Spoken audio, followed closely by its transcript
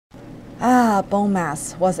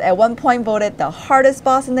Bonemass was at one point voted the hardest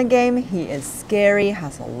boss in the game. He is scary,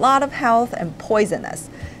 has a lot of health, and poisonous.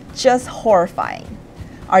 Just horrifying.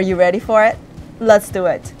 Are you ready for it? Let's do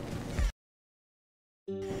it!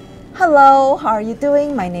 Hello, how are you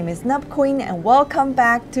doing? My name is NubbQueen and welcome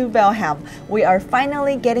back to Valheim. We are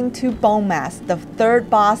finally getting to Bonemass, the third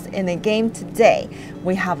boss in the game today.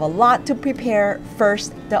 We have a lot to prepare.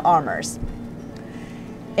 First, the armors.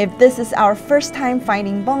 If this is our first time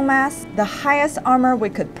fighting Bonemass, the highest armor we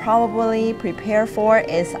could probably prepare for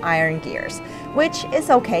is iron gears, which is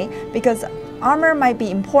okay because armor might be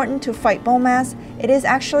important to fight Bonemass. It is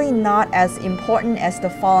actually not as important as the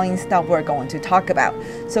following stuff we're going to talk about.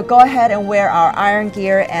 So go ahead and wear our iron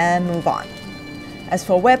gear and move on. As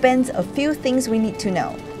for weapons, a few things we need to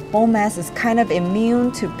know. Bonemass is kind of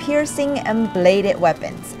immune to piercing and bladed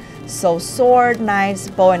weapons. So sword, knives,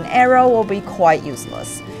 bow and arrow will be quite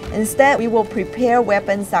useless. Instead, we will prepare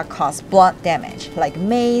weapons that cause blunt damage, like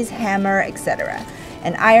mace, hammer, etc.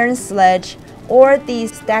 An iron sledge or the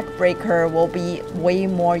stack breaker will be way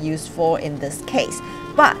more useful in this case,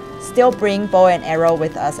 but still bring bow and arrow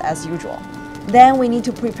with us as usual. Then we need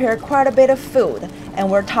to prepare quite a bit of food, and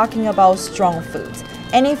we're talking about strong foods.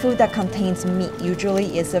 Any food that contains meat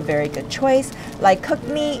usually is a very good choice, like cooked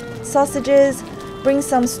meat, sausages. Bring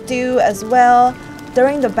some stew as well.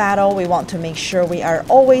 During the battle, we want to make sure we are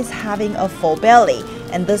always having a full belly,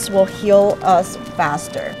 and this will heal us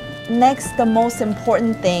faster. Next, the most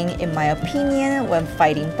important thing, in my opinion, when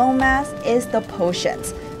fighting Bonemass is the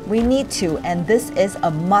potions. We need to, and this is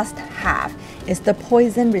a must-have, is the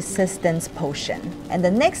poison resistance potion. And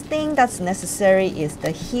the next thing that's necessary is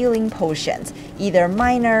the healing potions, either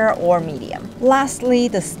minor or medium. Lastly,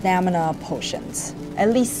 the stamina potions, at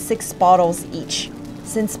least 6 bottles each.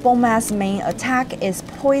 Since Bonemass' main attack is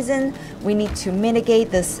poison, we need to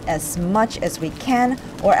mitigate this as much as we can,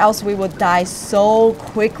 or else we will die so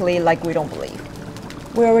quickly like we don't believe.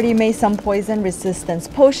 We already made some poison resistance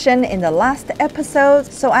potion in the last episode,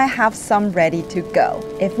 so I have some ready to go.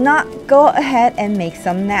 If not, go ahead and make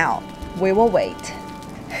some now. We will wait.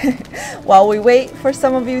 While we wait for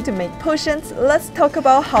some of you to make potions, let's talk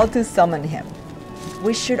about how to summon him.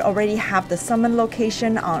 We should already have the summon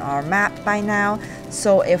location on our map by now,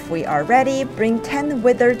 so if we are ready, bring 10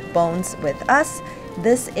 withered bones with us.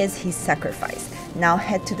 This is his sacrifice. Now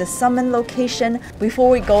head to the summon location. Before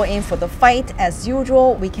we go in for the fight, as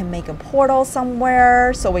usual, we can make a portal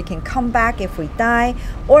somewhere so we can come back if we die,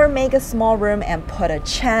 or make a small room and put a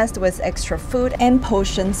chest with extra food and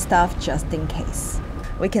potion stuff just in case.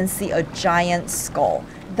 We can see a giant skull.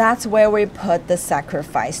 That's where we put the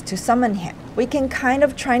sacrifice to summon him. We can kind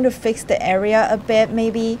of try to fix the area a bit,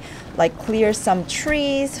 maybe like clear some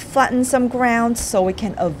trees, flatten some ground so we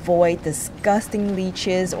can avoid disgusting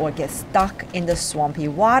leeches or get stuck in the swampy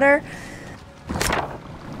water.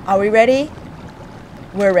 Are we ready?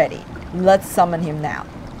 We're ready. Let's summon him now.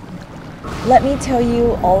 Let me tell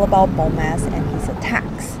you all about Bonemass and his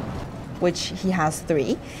attacks, which he has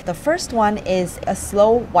 3. The first one is a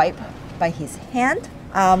slow wipe by his hand.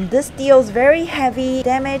 This deals very heavy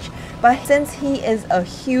damage, but since he is a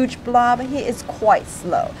huge blob, he is quite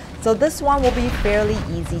slow. So this one will be fairly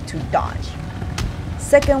easy to dodge.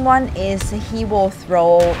 Second one is he will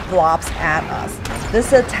throw blobs at us.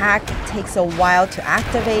 This attack takes a while to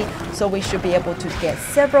activate, so we should be able to get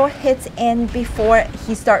several hits in before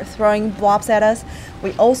he starts throwing blobs at us.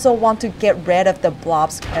 We also want to get rid of the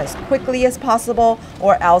blobs as quickly as possible,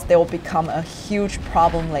 or else they will become a huge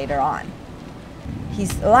problem later on.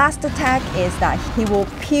 His last attack is that he will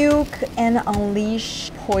puke and unleash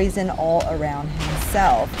poison all around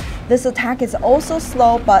himself. This attack is also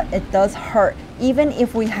slow, but it does hurt. Even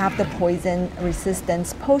if we have the poison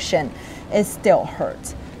resistance potion, it still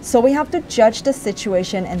hurts. So we have to judge the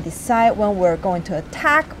situation and decide when we're going to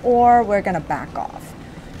attack or we're gonna back off.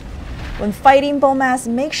 When fighting Bonemass,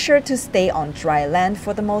 make sure to stay on dry land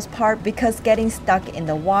for the most part, because getting stuck in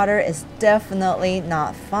the water is definitely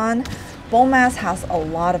not fun. Bonemass has a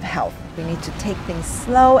lot of health. We need to take things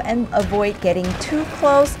slow and avoid getting too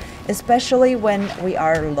close, especially when we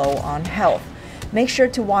are low on health. Make sure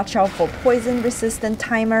to watch out for poison resistant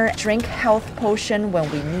timer, drink health potion when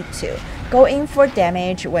we need to. Go in for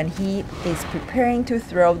damage when he is preparing to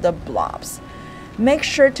throw the blobs. Make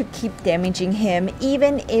sure to keep damaging him,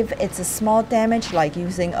 even if it's a small damage like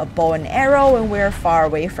using a bow and arrow when we're far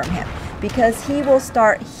away from him, because he will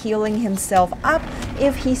start healing himself up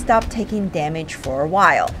if he stops taking damage for a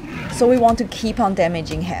while. So we want to keep on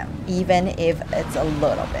damaging him, even if it's a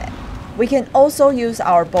little bit. We can also use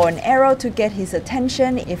our bow and arrow to get his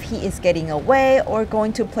attention if he is getting away or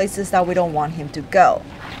going to places that we don't want him to go.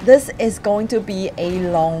 This is going to be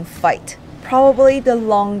a long fight, probably the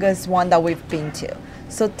longest one that we've been to.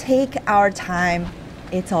 So take our time,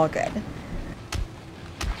 it's all good.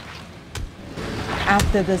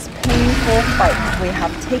 After this painful fight, we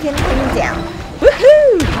have taken him down.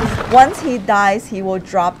 Woohoo! Once he dies, he will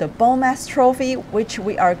drop the Bonemass trophy, which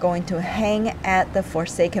we are going to hang at the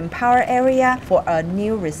Forsaken Power area for a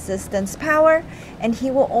new resistance power, and he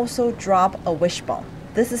will also drop a wishbone.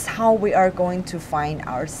 This is how we are going to find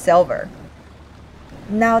our silver.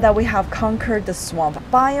 Now that we have conquered the swamp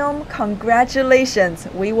biome, congratulations!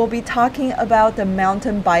 We will be talking about the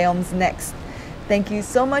mountain biomes next. Thank you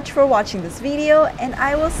so much for watching this video, and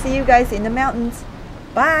I will see you guys in the mountains.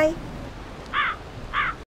 Bye!